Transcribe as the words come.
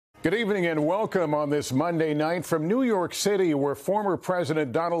Good evening and welcome on this Monday night from New York City, where former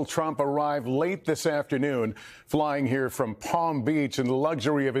President Donald Trump arrived late this afternoon, flying here from Palm Beach in the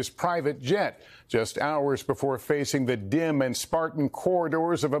luxury of his private jet, just hours before facing the dim and Spartan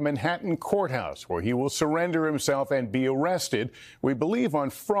corridors of a Manhattan courthouse, where he will surrender himself and be arrested, we believe,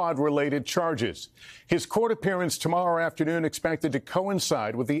 on fraud-related charges. His court appearance tomorrow afternoon expected to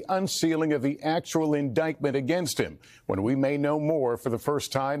coincide with the unsealing of the actual indictment against him, when we may know more for the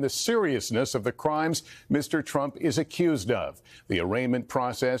first time the seriousness of the crimes Mr. Trump is accused of. The arraignment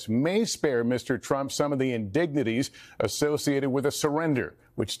process may spare Mr. Trump some of the indignities associated with a surrender,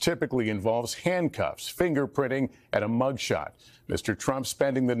 which typically involves handcuffs, fingerprinting, and a mugshot. Mr. Trump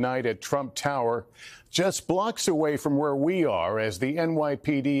spending the night at Trump Tower, just blocks away from where we are, as the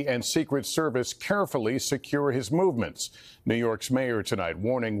NYPD and Secret Service carefully secure his movements. New York's mayor tonight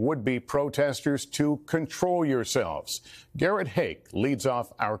warning would-be protesters to control yourselves. Garrett Hake leads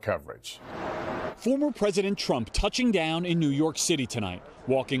off our coverage. Former President Trump touching down in New York City tonight,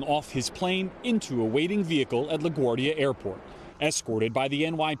 walking off his plane into a waiting vehicle at LaGuardia Airport, escorted by the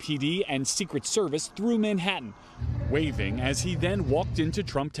NYPD and Secret Service through Manhattan, waving as he then walked into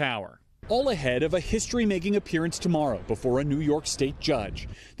Trump Tower. All ahead of a history-making appearance tomorrow before a New York state judge,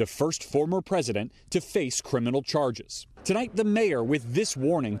 the first former president to face criminal charges. Tonight, the mayor with this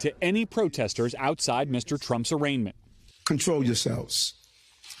warning to any protesters outside Mr. Trump's arraignment. Control yourselves.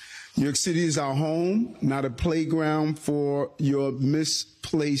 New York City is our home, not a playground for your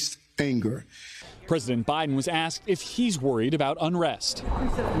misplaced anger. President Biden was asked if he's worried about unrest.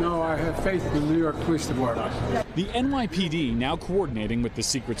 No, I have faith in the New York Police Department. The NYPD now coordinating with the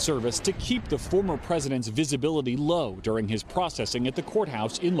Secret Service to keep the former president's visibility low during his processing at the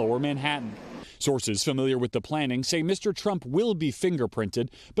courthouse in Lower Manhattan. Sources familiar with the planning say Mr. Trump will be fingerprinted,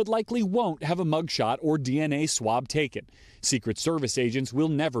 but likely won't have a mugshot or DNA swab taken. Secret Service agents will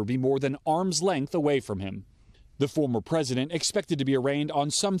never be more than arm's length away from him. The former president expected to be arraigned on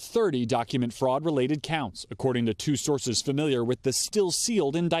some 30 document fraud-related counts, according to two sources familiar with the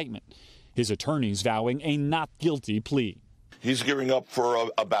still-sealed indictment. His attorneys vowing a not guilty plea. He's gearing up for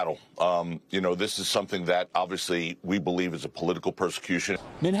a battle. This is something that obviously we believe is a political persecution.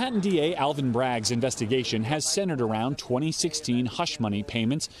 Manhattan DA Alvin Bragg's investigation has centered around 2016 hush money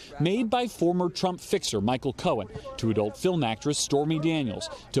payments made by former Trump fixer Michael Cohen to adult film actress Stormy Daniels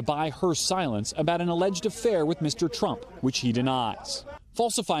to buy her silence about an alleged affair with Mr. Trump, which he denies.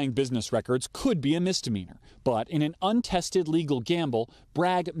 Falsifying business records could be a misdemeanor, but in an untested legal gamble,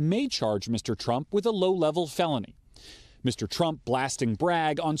 Bragg may charge Mr. Trump with a low-level felony. Mr. Trump blasting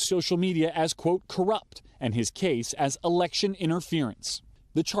Bragg on social media as, quote, corrupt, and his case as election interference.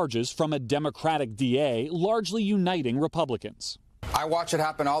 The charges from a Democratic DA largely uniting Republicans. I watch it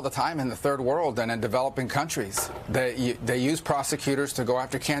happen all the time in the third world and in developing countries. They use prosecutors to go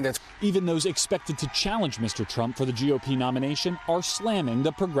after candidates. Even those expected to challenge Mr. Trump for the GOP nomination are slamming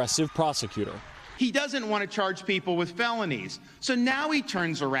the progressive prosecutor. He doesn't want to charge people with felonies. So now he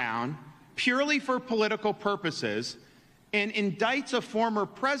turns around purely for political purposes and indicts a former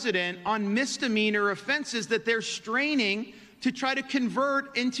president on misdemeanor offenses that they're straining to try to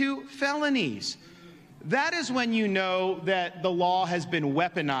convert into felonies. That is when you know that the law has been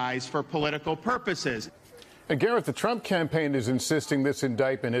weaponized for political purposes. And Garrett, the Trump campaign is insisting this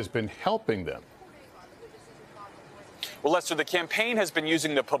indictment has been helping them. Well, Lester, the campaign has been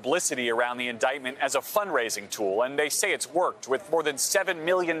using the publicity around the indictment as a fundraising tool, and they say it's worked, with more than $7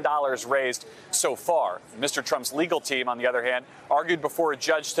 million raised so far. Mr. Trump's legal team, on the other hand, argued before a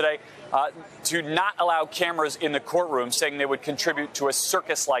judge today to not allow cameras in the courtroom, saying they would contribute to a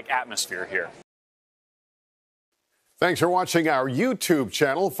circus-like atmosphere here. Thanks for watching our YouTube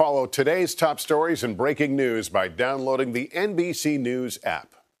channel. Follow today's top stories and breaking news by downloading the NBC News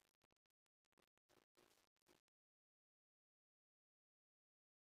app.